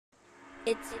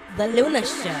It's the Luna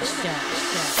Show.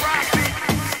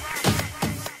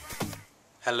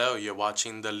 Hello, you're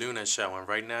watching The Luna Show, and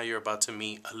right now you're about to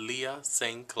meet Aaliyah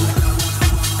St. Clair.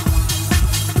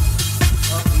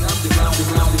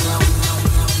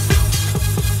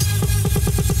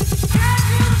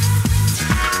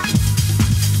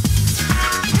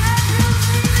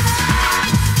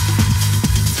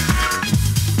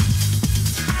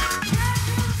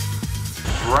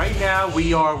 Right now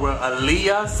we are with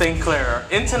Aaliyah St. Clair,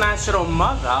 International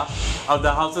Mother of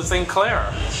the House of St. Clair.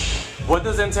 What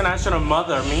does International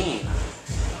Mother mean?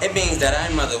 It means that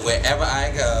I'm mother wherever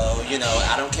I go. You know,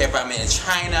 I don't care if I'm in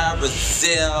China,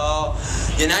 Brazil,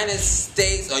 United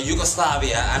States, or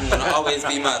Yugoslavia. I'm gonna always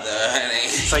be mother, honey.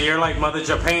 So you're like Mother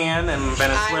Japan and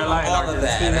Venezuela and all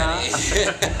Argentina.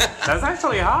 of that, That's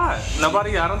actually hot.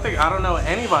 I don't know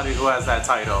anybody who has that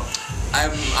title.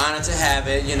 I'm honored to have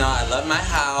it. You know, I love my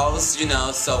house. You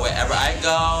know, so wherever I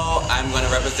go, I'm gonna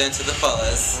represent to the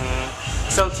fullest.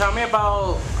 So tell me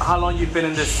about how long you've been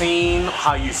in the scene,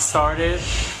 how you started,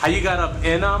 how you got up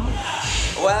in them.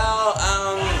 Well,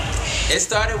 it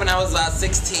started when I was about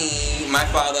 16. My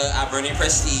father, Bernie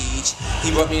Prestige,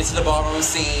 he brought me into the ballroom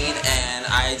scene, and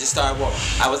I just started.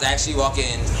 I was actually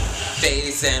walking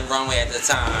face and runway at the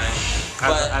time.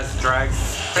 But As drag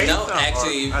face? No,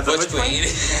 actually, Butch Queen. Queen?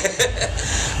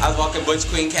 I was walking Butch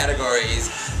Queen categories.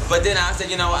 But then I said,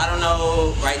 you know, I don't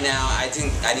know right now. I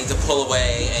think I need to pull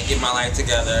away and get my life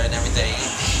together and everything.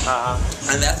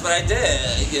 And that's what I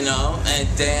did, you know. And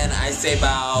then I say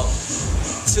about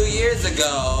 2 years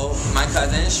ago, my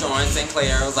cousin Sean St.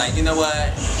 Clair was like, you know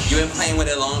what? You've been playing with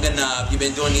it long enough. You've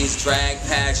been doing these drag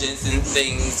pageants and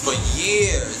things for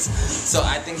years. So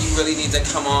I think you really need to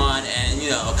come on and,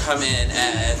 you know, come in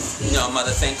as, you know,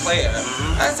 Mother St. Clair.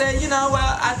 I said, you know,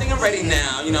 well, I think I'm ready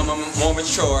now. You know, I'm more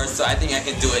mature, so I think I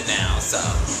can do it now. So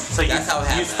that's how it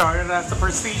happened. You started as the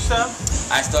Prestige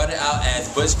stuff? I started out as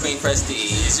Butch Queen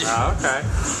Prestige. Oh, okay.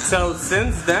 So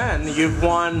since then, you've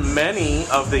won many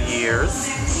of the years.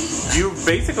 You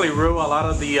basically rule a lot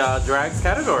of the drags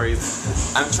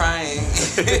categories. I'm trying.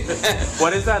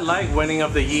 What is that like, winning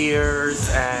of the years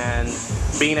and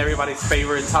being everybody's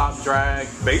favorite top drag,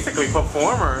 basically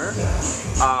performer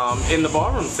in the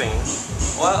ballroom scene?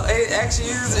 Well, it actually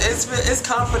it's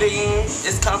comforting.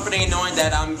 It's comforting knowing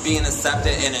that I'm being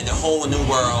accepted in a whole new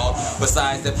world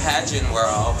besides the pageant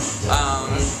world.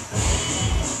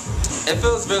 It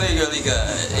feels really, really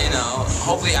good, you know.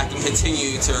 Hopefully I can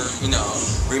continue to, you know,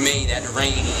 remain that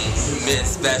reigning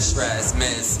Miss Best Dress,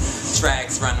 Miss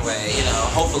Drags Runway, you know,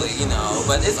 hopefully, you know.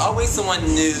 But it's always someone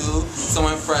new,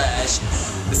 someone fresh,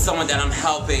 someone that I'm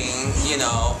helping, you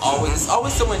know, always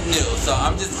someone new. So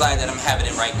I'm just glad that I'm having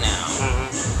it right now.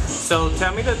 So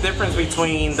tell me the difference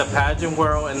between the pageant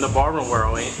world and the ballroom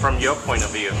world from your point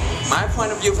of view. My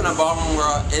point of view from the ballroom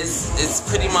world is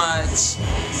pretty much...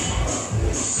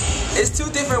 It's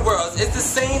two different worlds. It's the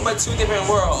same, but two different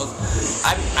worlds.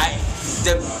 I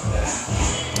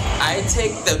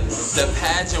take the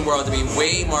pageant world to be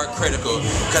way more critical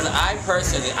because I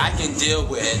can deal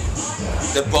with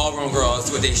the ballroom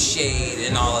girls with their shade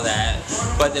and all of that.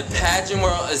 But the pageant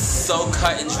world is so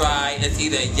cut and dry. It's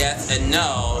either yes and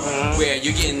no, where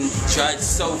you're getting judged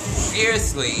so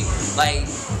fiercely. Like,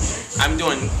 I'm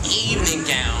doing evening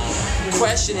gown,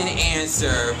 question and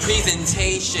answer,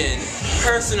 presentation,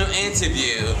 personal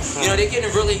interview. You know, they're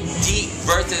getting really deep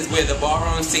versus where the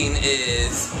ballroom scene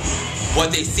is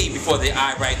what they see before their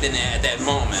eye right then at that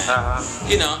moment.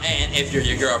 You know, and if you're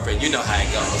your girlfriend, you know how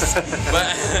it goes.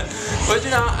 but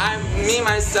you know, I'm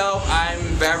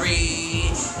very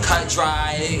cut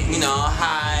dry, you know,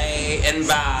 high and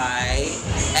by,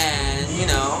 and you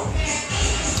know,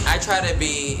 I try to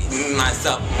be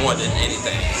myself more than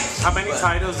anything. How many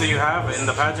titles do you have in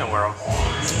the pageant world?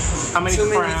 How many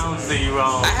crowns do you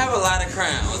own? I have a lot of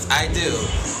crowns. I do.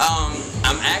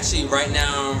 I'm actually right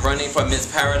now running for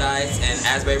Miss Paradise in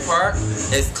Asbury Park.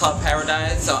 It's Club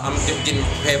Paradise, so I'm getting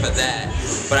prepared for that.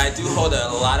 But I do hold a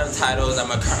lot of titles. I'm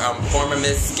a former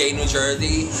Miss Gay New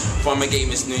Jersey, former Gay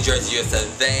Miss New Jersey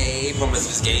USA, former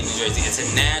Miss Gay New Jersey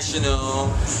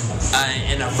International,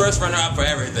 and a first runner-up for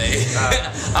everything.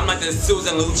 I'm like the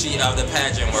Susan Lucci of the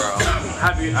pageant world.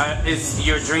 Is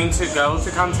your dream to go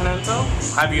to Continental?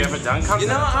 Have you ever done Continental? You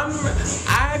know,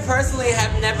 I personally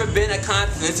have never been a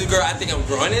Continental girl. I think I'm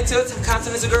growing into a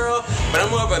Continental girl, but I'm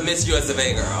more of a Miss US of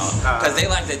A girl because they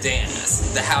like to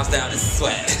dance, the house down and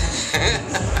sweat.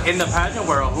 In the pageant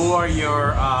world, who are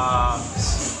your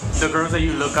the girls that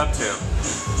you look up to?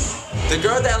 The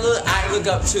girl that I look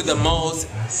up to the most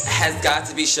has got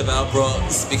to be Chevelle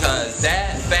Brooks, because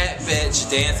that fat bitch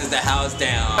dances the house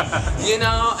down. You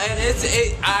know, and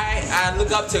I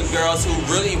look up to girls who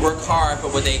really work hard for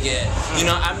what they get. You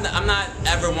know, I'm not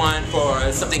ever one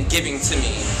for something giving to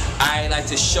me. I like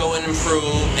to show and improve,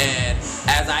 and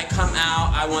as I come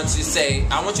out, I want you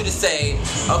to say,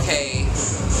 okay,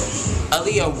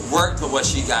 Aaliyah worked for what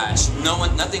she got.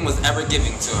 Nothing was ever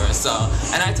giving to her. So,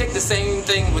 and I take the same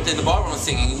thing within the ballroom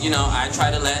singing. You know, I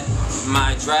try to let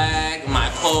my drag, my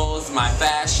clothes, my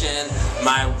fashion,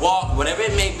 my walk, whatever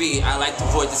it may be, I like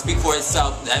for it to speak for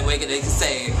itself. That way they can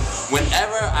say,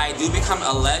 whenever I do become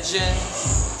a legend,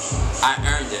 I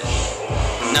earned it.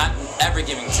 Not ever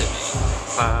giving to me.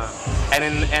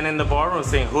 And in the ballroom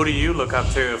scene, who do you look up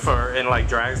to for in like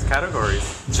drag categories?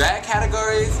 Drag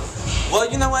categories? Well,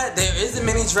 you know what? There isn't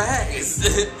many drags.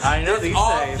 I know these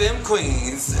all days. femme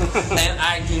queens, and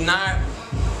I do not.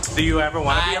 Do you ever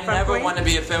want to be a femme queen? I never want to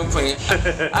be a femme queen.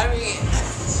 I mean,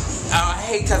 I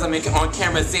hate because I'm on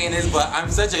camera saying this, but I'm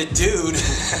such a dude.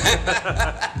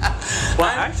 Well,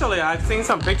 actually, I've seen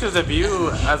some pictures of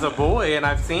you as a boy, and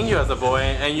I've seen you as a boy,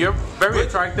 and you're very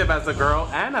attractive as a girl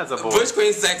and as a boy. Butch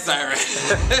Queen sex siren.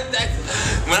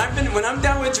 When I'm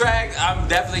done with drag, I'm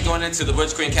definitely going into the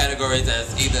Butch Queen categories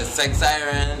as either sex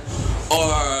siren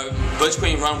or Butch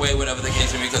Queen runway, whatever the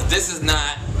case may be, because this is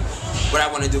not what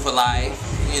I want to do for life.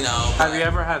 You know. Have you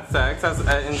ever had sex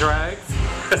in drag?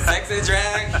 Sex in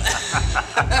drag?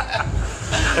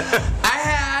 I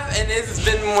have, and it's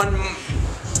been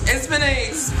an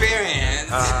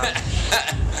experience.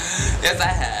 Yes, I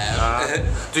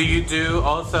have. Do you do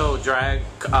also drag,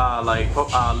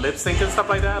 lip sync and stuff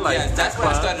like that? Like, yes, that's where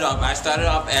I started off. I started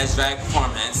off as drag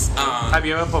performance. Have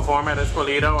you ever performed at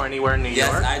Espolito or anywhere in New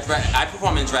York? Yes, I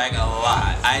perform in drag a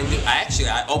lot.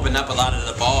 I opened up a lot of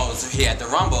the balls here at the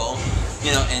Rumble,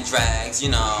 you know, in drags. You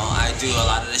know, I do a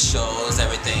lot of the shows,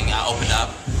 everything. I open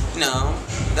up, you know,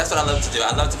 that's what I love to do.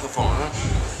 I love to perform.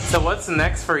 So what's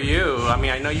next for you? I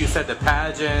mean, I know you said the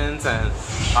pageants and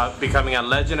becoming a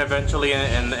legend eventually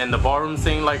in the ballroom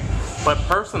scene, like, but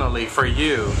personally for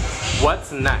you,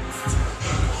 what's next?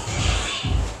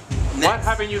 What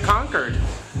haven't you conquered?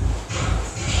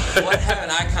 What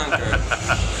haven't I conquered?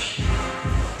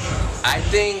 I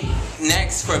think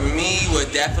next for me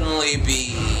would definitely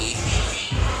be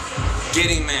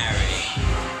getting married.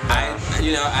 I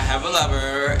have a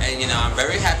lover, and I'm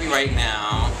very happy right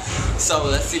now. So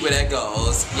let's see where that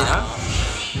goes.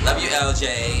 Love you, LJ,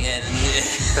 and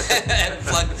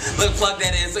plug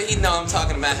that in so he know I'm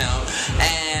talking about him.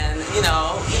 And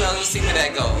let's see where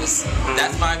that goes.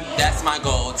 That's my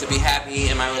goal, to be happy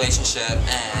in my relationship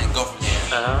and go from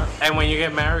there. And when you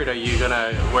get married, are you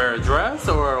gonna wear a dress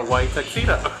or a white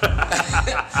tuxedo?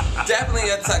 Definitely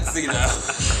a tuxedo.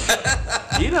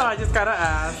 I just gotta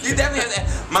ask. You definitely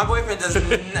have to. My boyfriend does.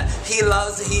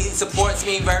 He supports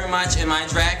me very much in my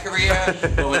drag career,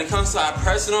 but when it comes to our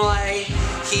personal life,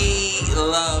 he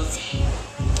loves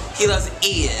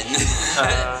Ian,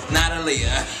 not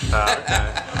Aaliyah.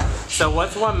 Okay. So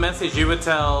what's one message you would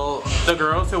tell the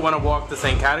girls who want to walk the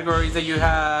same categories that you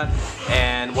had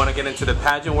and want to get into the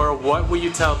pageant world? What would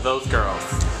you tell those girls?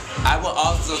 I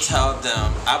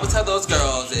would tell those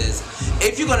girls is,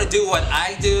 if you're going to do what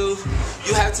I do,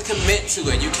 you have to commit to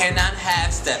it. You cannot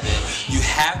half-step it. You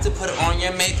have to put on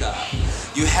your makeup.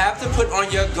 You have to put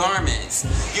on your garments.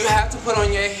 You have to put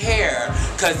on your hair,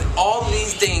 because all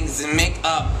these things make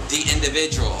up the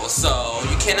individual. So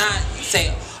you cannot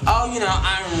say, oh,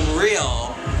 I'm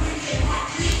real,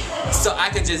 so I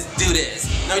can just do this.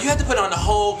 No, you have to put on the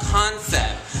whole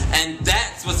concept, and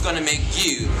that's what's going to make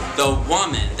you the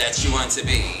woman that you want to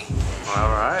be. All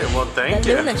right, well, thank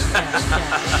you.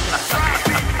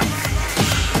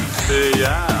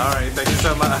 Yeah, all right, thank you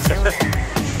so much.